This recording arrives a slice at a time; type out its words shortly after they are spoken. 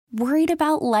Worried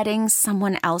about letting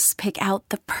someone else pick out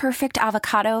the perfect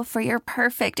avocado for your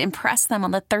perfect impress them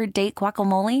on the third date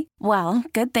guacamole? Well,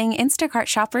 good thing Instacart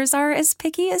shoppers are as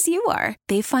picky as you are.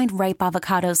 They find ripe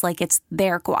avocados like it's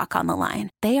their guac on the line.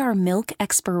 They are milk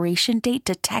expiration date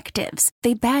detectives.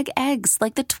 They bag eggs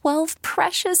like the 12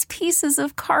 precious pieces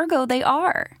of cargo they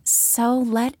are. So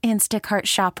let Instacart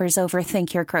shoppers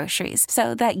overthink your groceries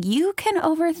so that you can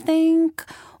overthink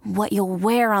what you'll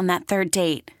wear on that third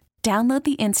date. Download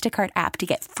the Instacart app to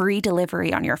get free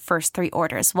delivery on your first 3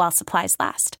 orders while supplies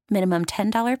last. Minimum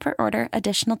 $10 per order.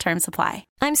 Additional terms apply.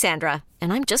 I'm Sandra,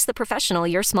 and I'm just the professional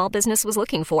your small business was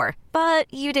looking for.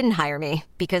 But you didn't hire me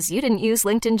because you didn't use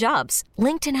LinkedIn Jobs.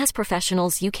 LinkedIn has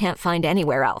professionals you can't find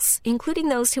anywhere else, including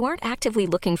those who aren't actively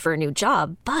looking for a new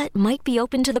job, but might be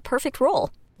open to the perfect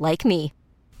role, like me.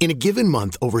 In a given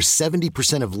month, over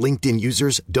 70% of LinkedIn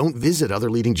users don't visit other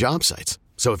leading job sites.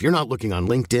 So if you're not looking on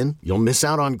LinkedIn, you'll miss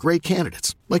out on great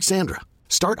candidates like Sandra.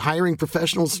 Start hiring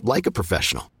professionals like a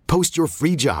professional. Post your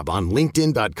free job on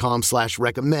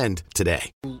linkedin.com/recommend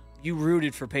today. You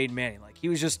rooted for Peyton Manning. Like, he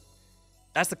was just,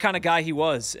 that's the kind of guy he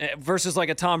was. Versus like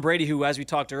a Tom Brady who, as we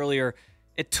talked earlier,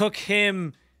 it took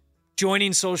him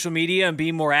joining social media and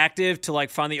being more active to like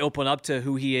finally open up to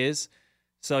who he is.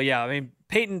 So yeah, I mean,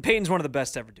 Peyton's one of the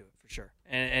best to ever do it for sure.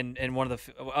 And one of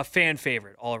a fan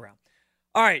favorite all around.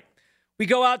 All right. We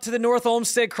go out to the North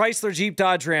Olmsted Chrysler Jeep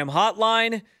Dodge Ram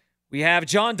hotline. We have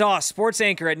Jon Doss, sports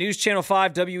anchor at News Channel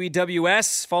 5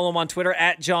 WEWS. Follow him on Twitter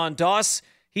at Jon Doss.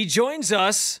 He joins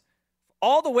us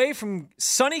all the way from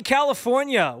sunny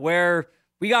California, where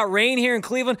we got rain here in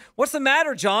Cleveland. What's the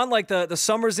matter, John? Like the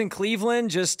summers in Cleveland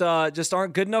just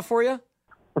aren't good enough for you?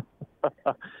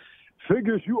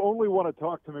 Figures you only want to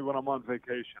talk to me when I'm on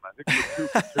vacation. I think we're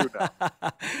 2 for 2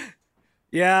 now.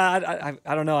 Yeah,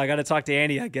 I don't know. I got to talk to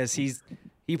Andy. I guess he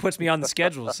puts me on the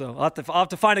schedule, so I'll have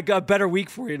to find a better week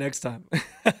for you next time.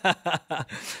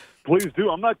 Please do.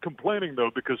 I'm not complaining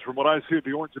though, because from what I see at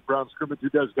the Orange and Brown scrimmage, you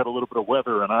guys got a little bit of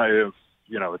weather, and I have,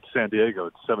 it's San Diego.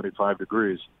 It's 75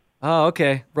 degrees. Oh,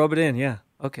 okay. Rub it in. Yeah.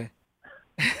 Okay.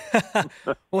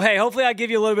 Well, hey, hopefully I give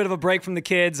you a little bit of a break from the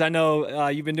kids. I know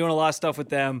you've been doing a lot of stuff with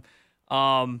them,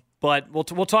 but we'll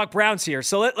talk Browns here.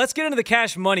 So let's get into the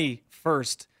cash money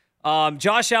first.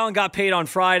 Josh Allen got paid on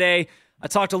Friday. I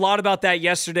talked a lot about that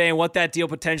yesterday and what that deal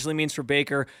potentially means for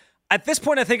Baker. At this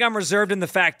point, I think I'm reserved in the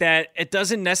fact that it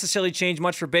doesn't necessarily change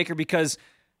much for Baker because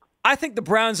I think the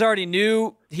Browns already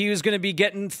knew he was going to be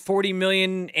getting $40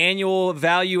 million annual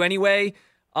value anyway.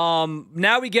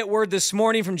 Now we get word this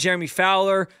morning from Jeremy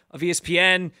Fowler of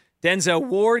ESPN. Denzel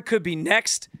Ward could be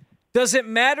next. Does it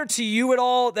matter to you at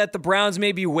all that the Browns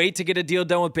maybe wait to get a deal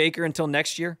done with Baker until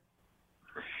next year?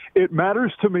 It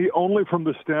matters to me only from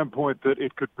the standpoint that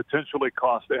it could potentially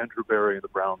cost Andrew Berry and the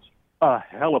Browns a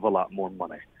hell of a lot more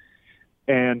money.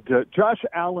 And Josh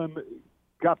Allen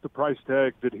got the price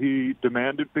tag that he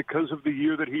demanded because of the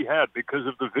year that he had, because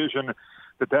of the vision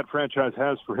that franchise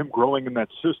has for him growing in that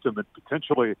system and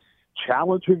potentially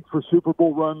challenging for Super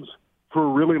Bowl runs for a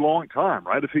really long time,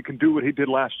 right? If he can do what he did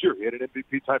last year. He had an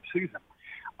MVP-type season.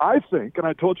 I think, and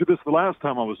I told you this the last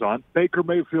time I was on, Baker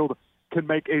Mayfield can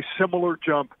make a similar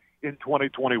jump in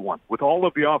 2021 with all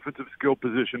of the offensive skill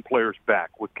position players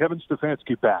back, with Kevin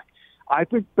Stefanski back. I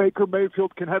think Baker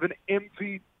Mayfield can have an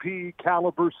MVP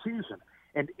caliber season.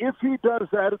 And if he does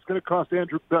that, it's going to cost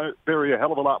Andrew Berry a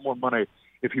hell of a lot more money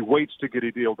if he waits to get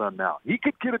a deal done now. He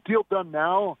could get a deal done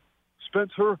now,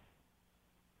 Spencer,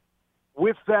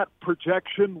 with that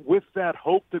projection, with that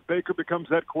hope that Baker becomes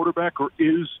that quarterback or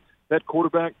is that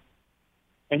quarterback.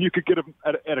 And you could get him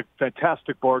at a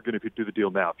fantastic bargain if you do the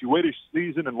deal now. If you wait a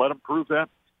season and let him prove that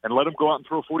and let him go out and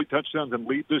throw 40 touchdowns and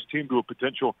lead this team to a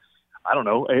potential,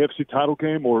 AFC title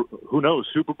game or who knows,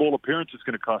 Super Bowl appearance, is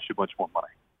going to cost you a bunch more money.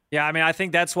 Yeah, I mean, I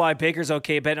think that's why Baker's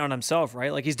okay betting on himself,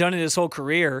 right? Like, he's done it his whole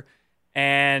career,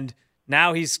 and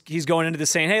now he's going into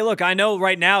this saying, hey, look, I know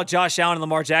right now Josh Allen and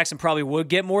Lamar Jackson probably would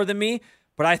get more than me,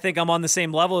 but I think I'm on the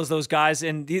same level as those guys.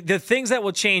 And the things that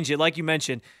will change it, like you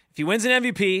mentioned, if he wins an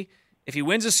MVP, if he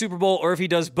wins a Super Bowl, or if he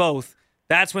does both,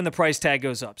 that's when the price tag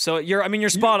goes up. So you're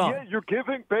spot on. Yeah, you're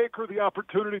giving Baker the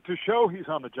opportunity to show he's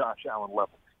on the Josh Allen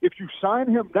level. If you sign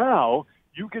him now,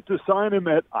 you get to sign him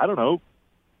at,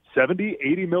 70,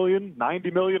 80 million,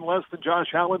 90 million less than Josh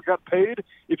Allen got paid.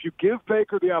 If you give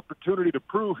Baker the opportunity to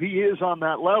prove he is on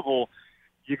that level,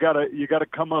 you gotta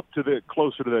come up to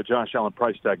closer to that Josh Allen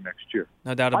price tag next year.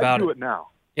 No doubt about it. I do it now.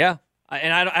 Yeah.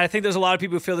 And I think there's a lot of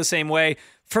people who feel the same way.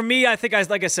 For me, I think,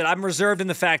 like I said, I'm reserved in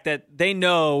the fact that they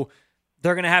know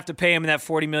they're going to have to pay him in that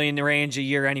 $40 million range a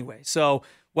year anyway. So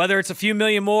whether it's a few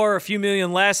million more or a few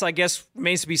million less, I guess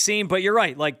remains to be seen. But you're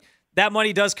right. Like, that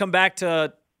money does come back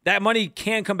to that money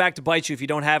can come back to bite you if you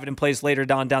don't have it in place later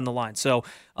down the line. So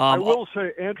I will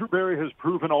say Andrew Berry has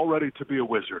proven already to be a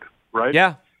wizard, right?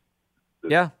 Yeah.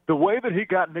 Yeah. The way that he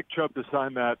got Nick Chubb to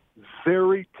sign that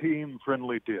very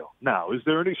team-friendly deal. Now, is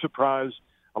there any surprise?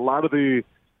 A lot of the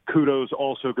kudos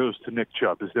also goes to Nick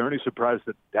Chubb. Is there any surprise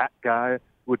that that guy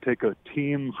would take a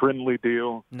team-friendly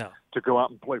deal to go out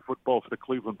and play football for the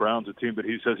Cleveland Browns, a team that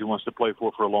he says he wants to play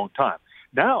for a long time?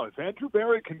 Now, if Andrew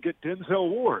Berry can get Denzel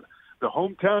Ward, the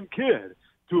hometown kid,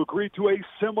 to agree to a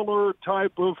similar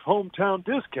type of hometown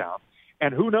discount,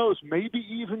 and who knows, maybe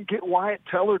even get Wyatt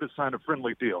Teller to sign a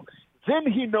friendly deal,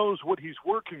 then he knows what he's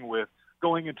working with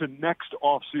going into next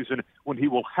offseason when he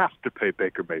will have to pay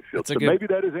Baker Mayfield. So maybe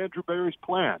that is Andrew Berry's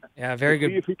plan. Yeah, very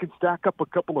good. See if he can stack up a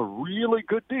couple of really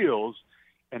good deals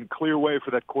and clear way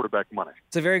for that quarterback money.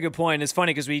 It's a very good point. It's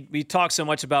funny because we talk so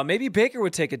much about maybe Baker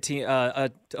would take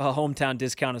a hometown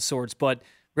discount of sorts, but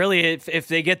really if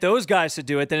they get those guys to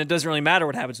do it, then it doesn't really matter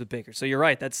what happens with Baker. So you're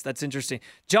right. That's interesting.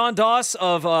 Jon Doss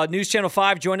of News Channel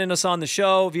 5 joining us on the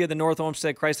show via the North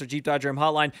Olmsted Chrysler Jeep Dodge Ram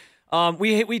hotline.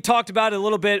 We talked about it a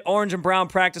little bit, orange and brown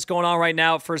practice going on right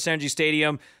now at First Energy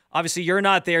Stadium. Obviously, you're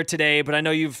not there today, but I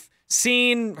know you've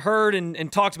seen, heard,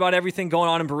 and talked about everything going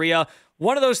on in Berea.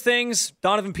 One of those things,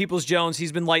 Donovan Peoples-Jones,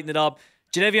 he's been lighting it up.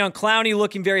 Jadeveon Clowney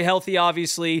looking very healthy,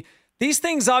 obviously. These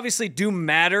things obviously do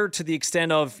matter to the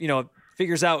extent of,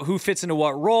 figures out who fits into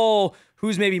what role,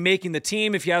 who's maybe making the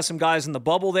team if you have some guys in the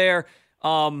bubble there.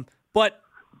 But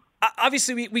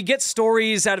obviously we get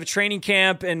stories out of training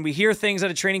camp and we hear things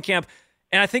out of training camp,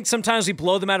 and I think sometimes we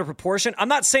blow them out of proportion. I'm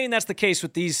not saying that's the case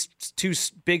with these two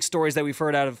big stories that we've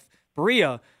heard out of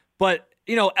Berea, but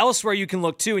elsewhere you can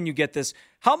look too and you get this.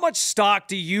 How much stock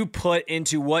do you put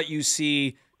into what you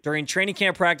see during training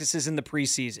camp practices in the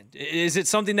preseason? Is it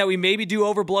something that we maybe do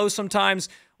overblow sometimes,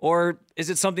 or is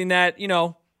it something that, you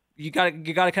got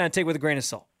to kind of take with a grain of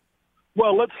salt?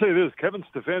 Well, let's say this. Kevin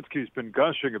Stefanski's been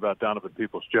gushing about Donovan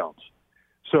Peoples-Jones.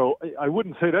 So I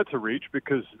wouldn't say that's a reach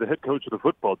because the head coach of the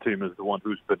football team is the one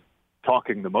who's been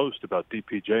talking the most about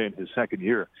DPJ in his second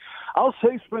year. I'll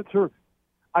say, Spencer,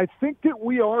 I think that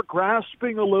we are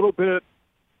grasping a little bit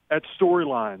at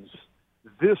storylines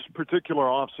this particular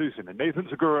offseason. And Nathan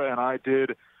Zagura and I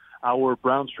did our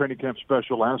Browns training camp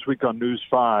special last week on News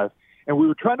 5, and we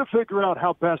were trying to figure out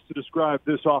how best to describe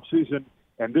this offseason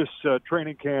and this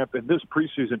training camp and this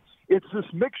preseason. It's this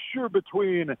mixture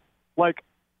between,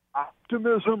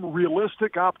 optimism,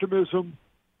 realistic optimism,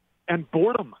 and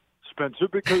boredom, Spencer,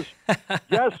 because,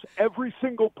 yes, every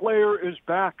single player is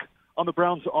back on the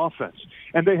Browns offense,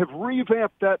 and they have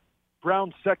revamped that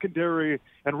Browns secondary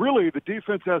and really the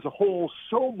defense as a whole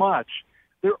so much.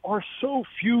 There are so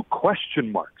few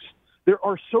question marks. There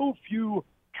are so few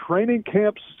training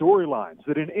camp storylines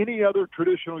that in any other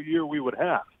traditional year we would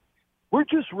have. We're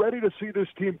just ready to see this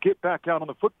team get back out on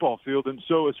the football field. And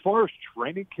so as far as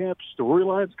training camp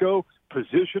storylines go,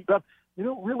 position, they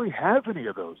don't really have any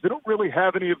of those. They don't really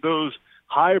have any of those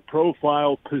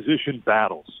high-profile position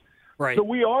battles. Right. So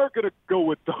we are going to go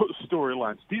with those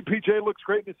storylines. DPJ looks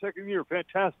great in his second year.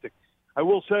 Fantastic. I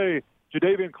will say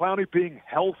Jadeveon Clowney being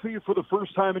healthy for the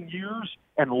first time in years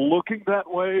and looking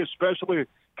that way, especially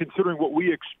considering what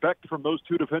we expect from those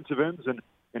two defensive ends and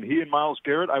he and Myles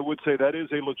Garrett, I would say that is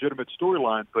a legitimate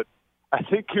storyline. But I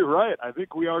think you're right. I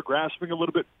think we are grasping a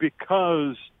little bit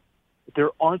because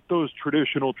there aren't those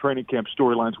traditional training camp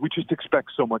storylines. We just expect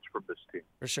so much from this team.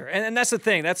 For sure. And that's the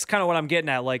thing. That's kind of what I'm getting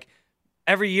at.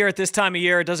 Every year at this time of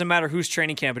year, it doesn't matter whose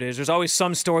training camp it is. There's always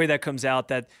some story that comes out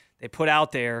that they put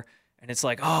out there, and it's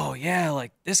oh, yeah,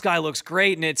 this guy looks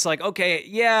great. And it's okay,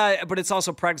 yeah, but it's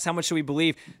also practice. How much should we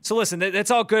believe? So listen, that's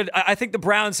all good. I think the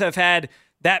Browns have had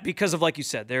that because of, like you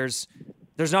said, there's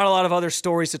not a lot of other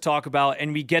stories to talk about,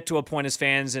 and we get to a point as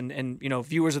fans and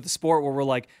viewers of the sport where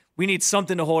we're we need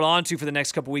something to hold on to for the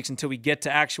next couple weeks until we get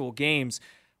to actual games.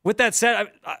 With that said,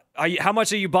 how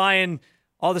much are you buying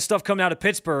all the stuff coming out of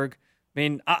Pittsburgh? I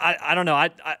mean, I don't know. I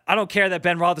don't care that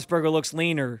Ben Roethlisberger looks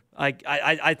leaner.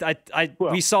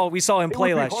 We saw him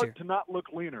play last year. It would be hard to not look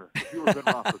leaner if you were Ben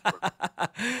Roethlisberger.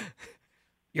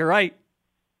 You're right.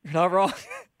 You're not wrong.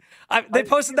 They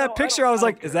posted that picture. I was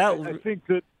is that? I think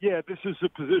that this is a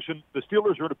position. The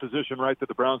Steelers are in a position, right, that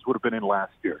the Browns would have been in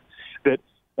last year. That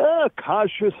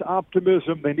cautious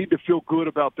optimism. They need to feel good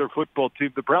about their football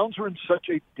team. The Browns are in such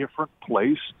a different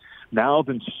place now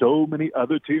than so many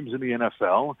other teams in the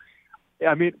NFL.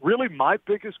 I mean, really, my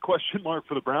biggest question mark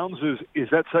for the Browns is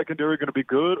that secondary going to be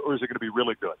good or is it going to be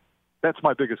really good? That's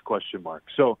my biggest question mark.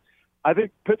 So I think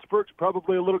Pittsburgh's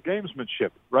probably a little gamesmanship,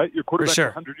 right? Your quarterback's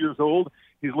 100 years old.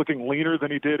 He's looking leaner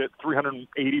than he did at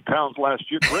 380 pounds last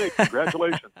year. Great.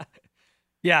 Congratulations.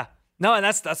 Yeah. No, and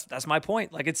that's my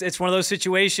point. Like it's one of those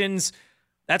situations.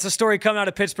 That's a story coming out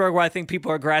of Pittsburgh where I think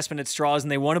people are grasping at straws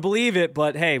and they want to believe it,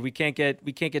 but hey, we can't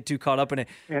get too caught up in it.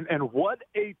 And what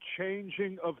a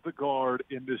changing of the guard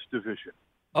in this division.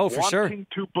 Oh, for sure. Wanting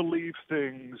to believe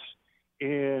things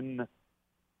in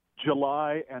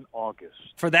July and August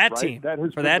for that right? team. That has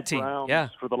for been that the team, Browns yeah.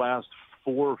 for the last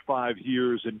 4 or 5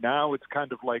 years, and now it's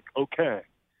kind of like, okay,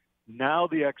 now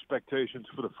the expectations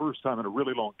for the first time in a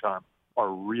really long time are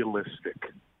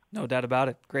realistic. No doubt about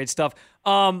it. Great stuff.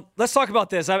 Let's talk about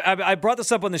this. I brought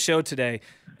this up on the show today,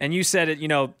 and you said it. You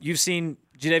know, you've seen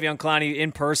Jadeveon Clowney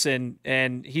in person,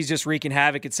 and he's just wreaking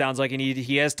havoc. It sounds like, and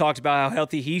he has talked about how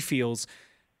healthy he feels.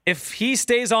 If he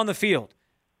stays on the field,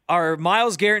 are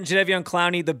Myles Garrett and Jadeveon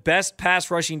Clowney the best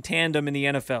pass rushing tandem in the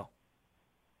NFL?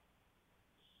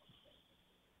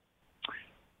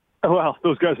 Well,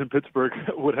 those guys in Pittsburgh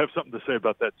would have something to say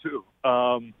about that too.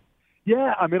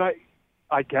 Yeah, I mean,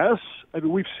 I guess. I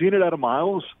mean, we've seen it out of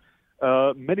Myles.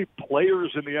 Many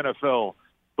players in the NFL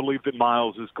believe that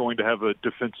Myles is going to have a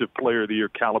Defensive Player of the Year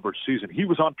caliber season. He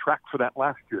was on track for that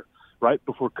last year, right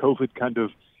before COVID kind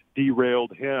of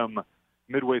derailed him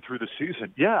midway through the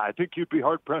season. Yeah, I think you'd be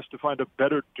hard-pressed to find a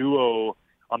better duo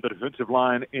on the defensive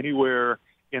line anywhere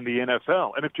in the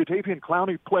NFL. And if Jadeveon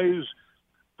Clowney plays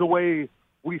the way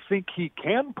we think he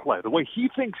can play, the way he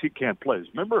thinks he can play,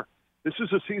 remember, this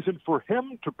is a season for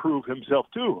him to prove himself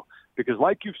too, because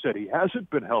like you've said, he hasn't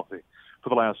been healthy for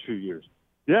the last few years.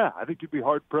 Yeah, I think you'd be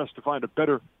hard-pressed to find a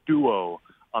better duo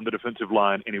on the defensive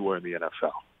line anywhere in the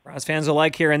NFL. Browns fans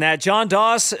alike hearing that. Jon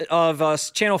Doss of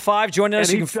Channel 5 joining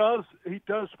us. And he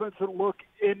does, Spencer, look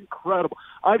incredible.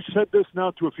 I've said this now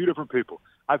to a few different people.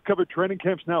 I've covered training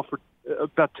camps now for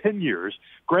about 10 years.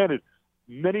 Granted,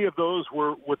 many of those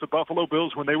were with the Buffalo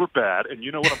Bills when they were bad, and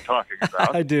you know what I'm talking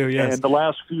about. I do, yes. And the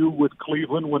last few with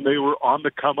Cleveland when they were on the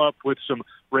come-up with some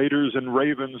Raiders and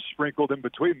Ravens sprinkled in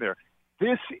between there.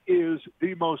 This is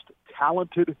the most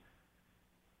talented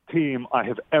team I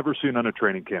have ever seen on a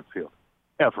training camp field,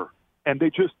 ever. And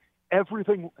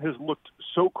everything has looked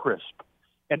so crisp,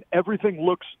 and everything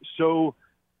looks so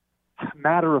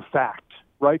matter-of-fact,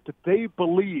 right, that they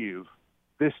believe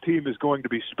this team is going to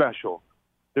be special.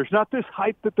 There's not this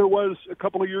hype that there was a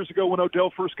couple of years ago when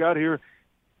Odell first got here.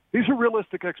 These are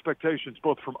realistic expectations,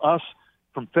 both from us,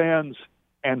 from fans,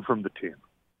 and from the team.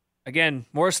 Again,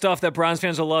 more stuff that Browns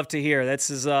fans will love to hear. This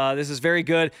is very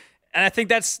good, and I think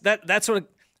that's what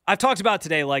I've talked about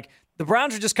today. Like the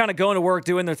Browns are just kind of going to work,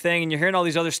 doing their thing, and you're hearing all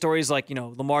these other stories like, you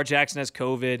know, Lamar Jackson has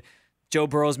COVID, Joe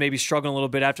Burrow's maybe struggling a little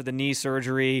bit after the knee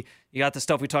surgery. You got the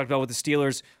stuff we talked about with the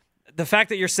Steelers. The fact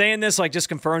that you're saying this like just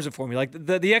confirms it for me. Like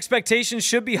the expectations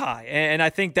should be high, and I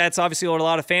think that's obviously what a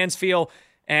lot of fans feel,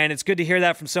 and it's good to hear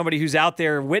that from somebody who's out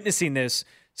there witnessing this.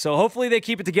 So hopefully they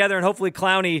keep it together, and hopefully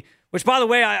Clowney, which by the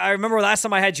way, I remember last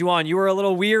time I had you on, you were a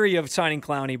little weary of signing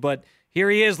Clowney, but here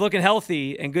he is looking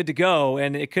healthy and good to go,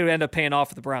 and it could end up paying off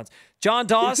for the Browns. Jon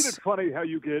Doss. Isn't it funny how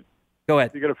you get Go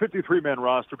ahead. You got a 53-man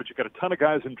roster, but you got a ton of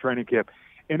guys in training camp.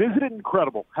 And isn't it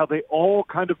incredible how they all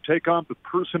kind of take on the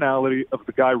personality of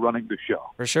the guy running the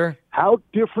show? For sure. How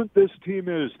different this team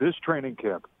is, this training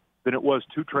camp, than it was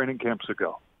 2 training camps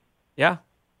ago. Yeah.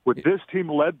 With this team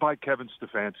led by Kevin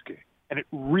Stefanski. And it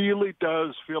really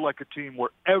does feel like a team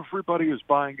where everybody is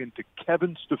buying into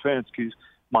Kevin Stefanski's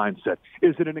mindset.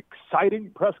 Is it an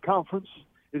exciting press conference?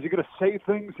 Is he going to say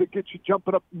things that get you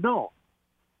jumping up? No.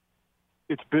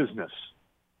 It's business.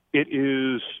 It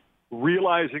is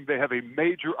realizing they have a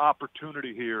major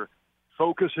opportunity here,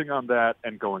 focusing on that,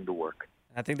 and going to work.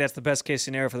 I think that's the best case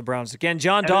scenario for the Browns. Again,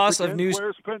 Jon Doss of News.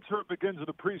 Where, Spencer, it begins in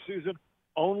the preseason,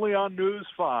 only on News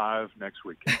 5 next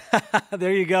week.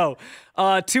 There you go.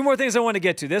 2 more things I want to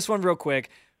get to. This one real quick.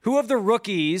 Who of the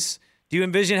rookies do you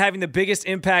envision having the biggest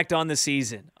impact on the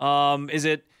season? Is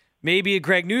it maybe a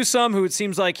Greg Newsome, who it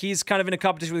seems like he's kind of in a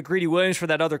competition with Greedy Williams for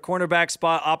that other cornerback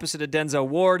spot opposite of Denzel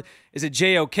Ward? Is it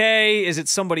JOK? Is it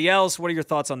somebody else? What are your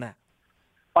thoughts on that?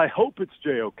 I hope it's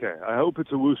JOK. I hope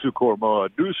it's Owusu-Koramoah.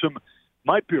 Newsome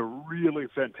might be a really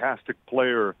fantastic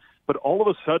player, but all of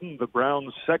a sudden the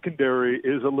Browns' secondary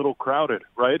is a little crowded,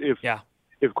 right?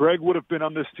 If Greg would have been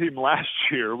on this team last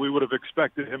year, we would have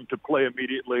expected him to play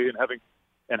immediately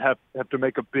and have to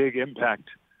make a big impact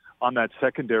on that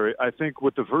secondary. I think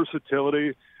with the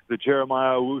versatility that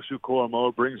Jeremiah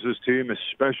Owusu-Koramoah brings his team,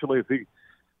 especially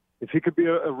if he could be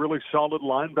a really solid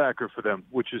linebacker for them,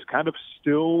 which is kind of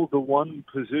still the one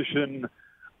position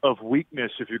of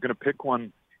weakness if you're going to pick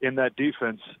one in that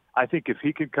defense. I think if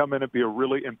he can come in and be a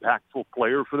really impactful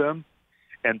player for them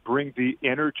and bring the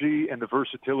energy and the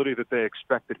versatility that they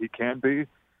expect that he can be,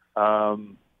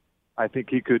 I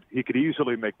think he could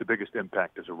easily make the biggest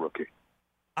impact as a rookie.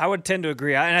 I would tend to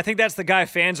agree. And I think that's the guy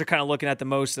fans are kind of looking at the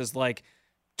most as like,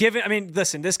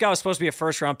 listen, this guy was supposed to be a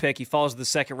first-round pick. He falls to the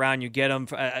second round. You get him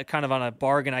kind of on a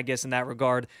bargain, I guess, in that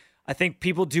regard. I think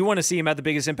people do want to see him have the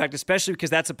biggest impact, especially because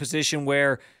that's a position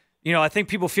where, I think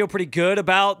people feel pretty good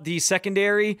about the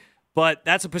secondary, but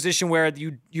that's a position where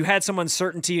you had some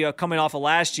uncertainty coming off of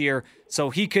last year, so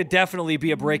he could definitely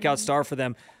be a breakout star for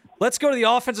them. Let's go to the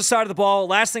offensive side of the ball.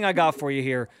 Last thing I got for you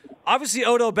here. Obviously,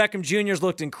 Odell Beckham Jr.'s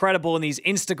looked incredible in these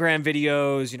Instagram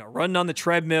videos, running on the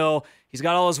treadmill. He's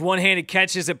got all his one-handed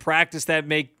catches at practice that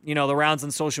make, the rounds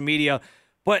on social media.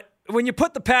 But when you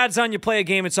put the pads on, you play a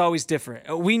game, it's always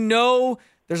different. We know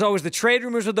there's always the trade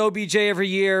rumors with OBJ every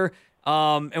year.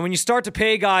 And when you start to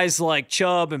pay guys like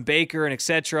Chubb and Baker and et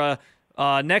cetera,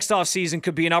 next offseason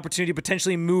could be an opportunity to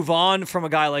potentially move on from a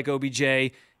guy like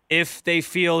OBJ if they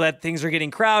feel that things are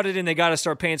getting crowded and they got to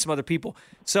start paying some other people.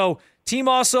 So team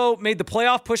also made the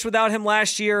playoff push without him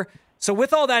last year. So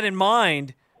with all that in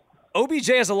mind, OBJ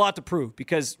has a lot to prove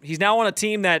because he's now on a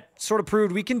team that sort of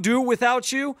proved we can do it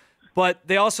without you, but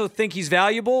they also think he's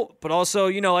valuable. But also,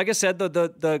 like I said,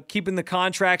 the keeping the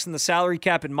contracts and the salary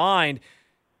cap in mind,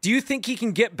 do you think he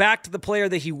can get back to the player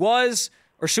that he was,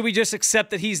 or should we just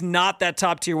accept that he's not that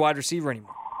top-tier wide receiver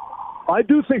anymore? I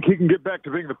do think he can get back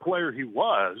to being the player he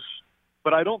was,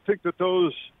 but I don't think that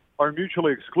those are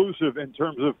mutually exclusive in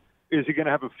terms of is he going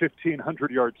to have a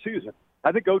 1,500-yard season.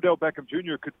 I think Odell Beckham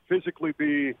Jr. could physically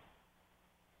be,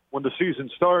 when the season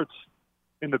starts,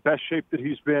 in the best shape that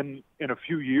he's been in a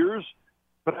few years,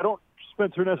 but I don't,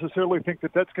 Spencer, necessarily think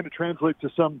that that's going to translate to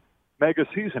some mega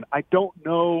season. I don't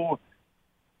know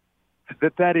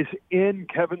that is in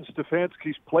Kevin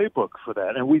Stefanski's playbook for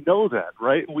that, and we know that,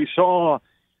 right? And we saw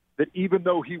that even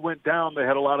though he went down, they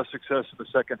had a lot of success in the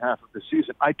second half of the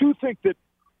season. I do think that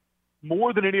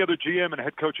more than any other GM and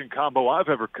head coaching combo I've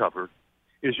ever covered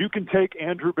is you can take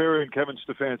Andrew Berry and Kevin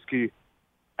Stefanski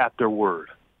at their word.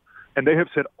 And they have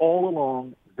said all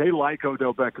along they like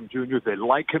Odell Beckham Jr., they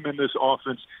like him in this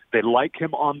offense, they like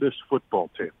him on this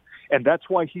football team. And that's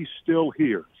why he's still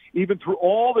here. Even through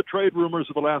all the trade rumors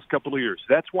of the last couple of years,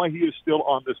 that's why he is still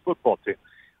on this football team.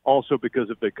 Also because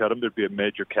if they cut him, there'd be a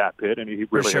major cap hit, and he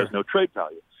really has no trade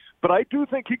value. But I do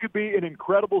think he could be an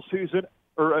incredible season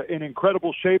or in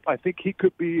incredible shape. I think he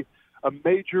could be a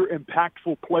major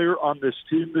impactful player on this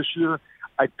team this year.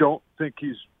 I don't think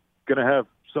he's going to have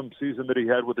some season that he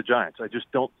had with the Giants. I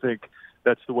just don't think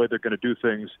that's the way they're going to do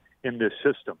things in this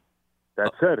system.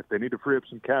 That said, if they need to free up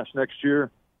some cash next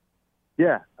year,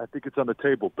 yeah, I think it's on the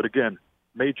table. But again,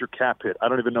 major cap hit. I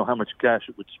don't even know how much cash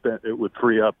it would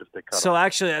free up if they cut him. So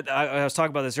actually, I was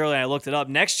talking about this earlier, and I looked it up.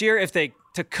 Next year, if they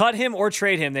to cut him or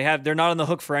trade him, they're not on the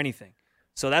hook for anything.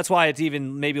 So that's why it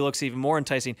maybe looks even more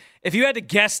enticing. If you had to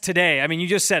guess today, I mean, you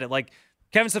just said it. Like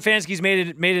Kevin Stefanski's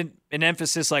made an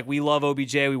emphasis. Like we love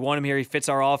OBJ, we want him here. He fits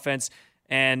our offense,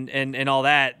 and all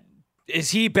that. Is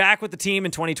he back with the team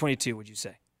in 2022? Would you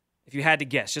say? If you had to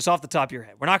guess, just off the top of your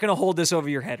head, we're not going to hold this over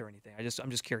your head or anything.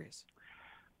 I'm just curious.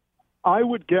 I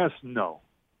would guess no.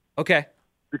 Okay.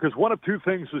 Because one of two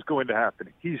things is going to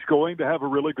happen. He's going to have a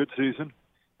really good season,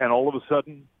 and all of a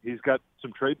sudden he's got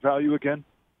some trade value again,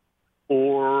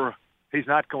 or he's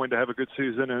not going to have a good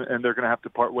season, and they're going to have to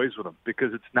part ways with him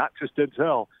because it's not just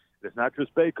Denzel, it's not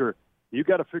just Baker. You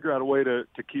got to figure out a way to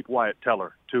keep Wyatt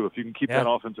Teller too, if you can keep that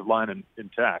offensive line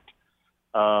intact.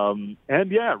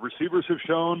 Receivers have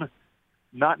shown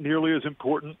not nearly as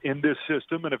important in this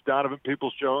system. And if Donovan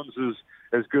Peoples-Jones is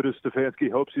as good as Stefanski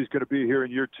hopes he's going to be here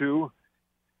in year two,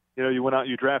 you went out and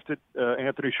you drafted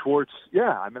Anthony Schwartz.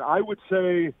 Yeah, I mean, I would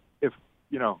say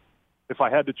if I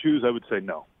had to choose, I would say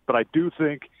no. But I do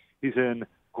think he's in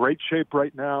great shape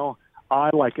right now. I,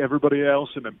 like everybody else,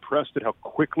 am impressed at how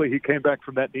quickly he came back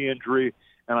from that knee injury,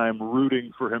 and I am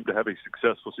rooting for him to have a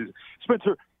successful season.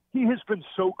 Spencer, he has been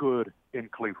so good in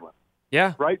Cleveland.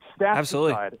 Yeah, right. Stats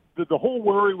absolutely. Aside, the whole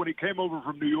worry when he came over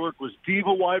from New York was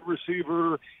diva wide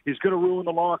receiver. He's going to ruin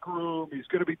the locker room. He's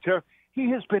going to be terrible. He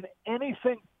has been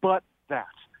anything but that.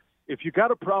 If you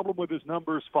got a problem with his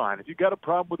numbers, fine. If you got a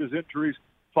problem with his injuries,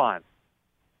 fine.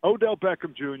 Odell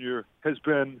Beckham Jr. has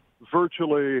been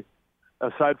virtually,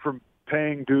 aside from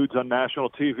paying dudes on national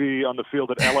TV on the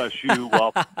field at LSU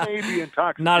while maybe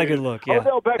intoxicated. Not a good look. Yeah.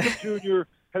 Odell Beckham Jr.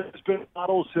 has been a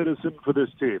model citizen for this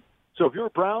team. So if you're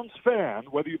a Browns fan,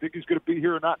 whether you think he's going to be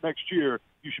here or not next year,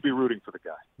 you should be rooting for the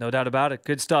guy. No doubt about it.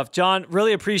 Good stuff. John,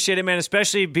 really appreciate it, man,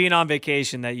 especially being on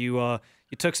vacation, that you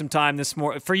took some time this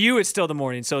morning. For you, it's still the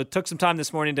morning, so it took some time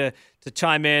this morning to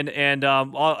chime in. And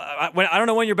I don't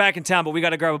know when you're back in town, but we got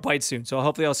to grab a bite soon, so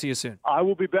hopefully I'll see you soon. I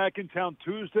will be back in town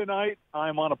Tuesday night.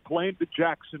 I'm on a plane to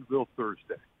Jacksonville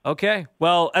Thursday. Okay.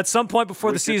 Well, at some point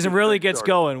before the season really gets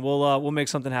going, we'll make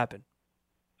something happen.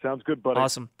 Sounds good, buddy.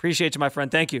 Awesome. Appreciate you, my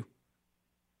friend. Thank you.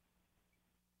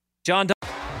 Jon Doss.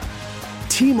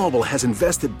 T-Mobile has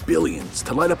invested billions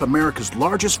to light up America's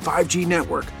largest 5G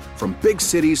network, from big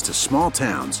cities to small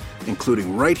towns,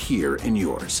 including right here in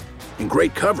yours. And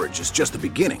great coverage is just the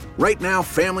beginning. Right now,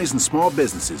 families and small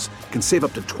businesses can save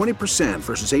up to 20%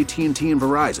 versus AT&T and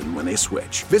Verizon when they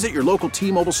switch. Visit your local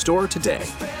T-Mobile store today.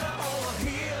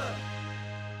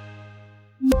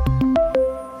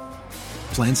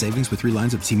 Plan savings with 3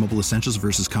 lines of T-Mobile Essentials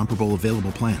versus comparable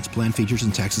available plans. Plan features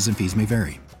and taxes and fees may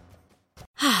vary.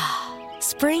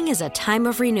 Spring is a time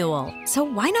of renewal, so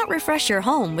why not refresh your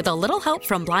home with a little help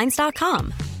from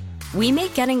Blinds.com? We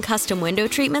make getting custom window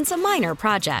treatments a minor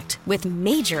project with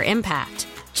major impact.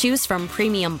 Choose from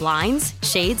premium blinds,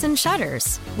 shades, and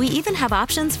shutters. We even have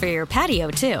options for your patio,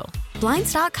 too.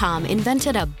 Blinds.com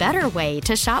invented a better way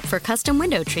to shop for custom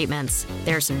window treatments.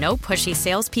 There's no pushy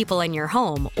salespeople in your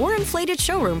home or inflated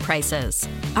showroom prices.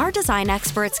 Our design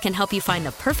experts can help you find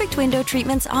the perfect window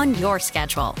treatments on your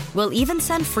schedule. We'll even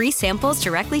send free samples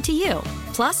directly to you.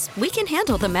 Plus, we can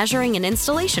handle the measuring and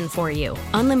installation for you.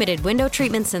 Unlimited window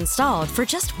treatments installed for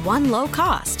just one low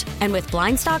cost. And with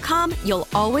Blinds.com, you'll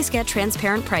always get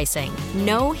transparent pricing.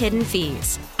 No hidden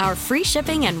fees. Our free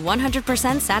shipping and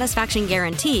 100% satisfaction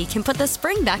guarantee can put the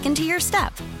spring back into your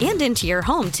step and into your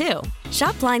home, too.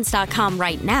 Shop Blinds.com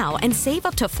right now and save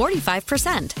up to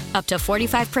 45%. Up to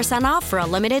 45% off for a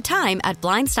limited time at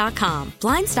Blinds.com.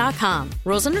 Blinds.com.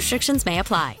 Rules and restrictions may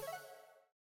apply.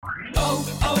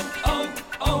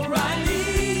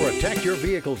 O'Reilly. Protect your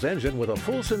vehicle's engine with a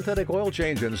full synthetic oil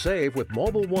change and save with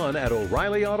Mobile One at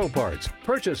O'Reilly Auto Parts.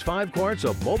 Purchase 5 quarts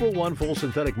of Mobile One full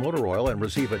synthetic motor oil and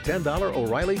receive a $10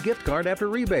 O'Reilly gift card after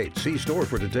rebate. See store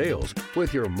for details.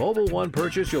 With your Mobile One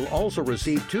purchase, you'll also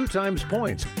receive 2 times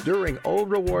points during O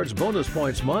Rewards Bonus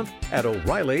Points Month at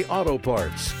O'Reilly Auto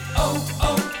Parts.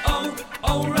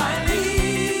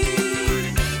 O'Reilly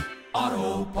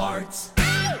Auto Parts.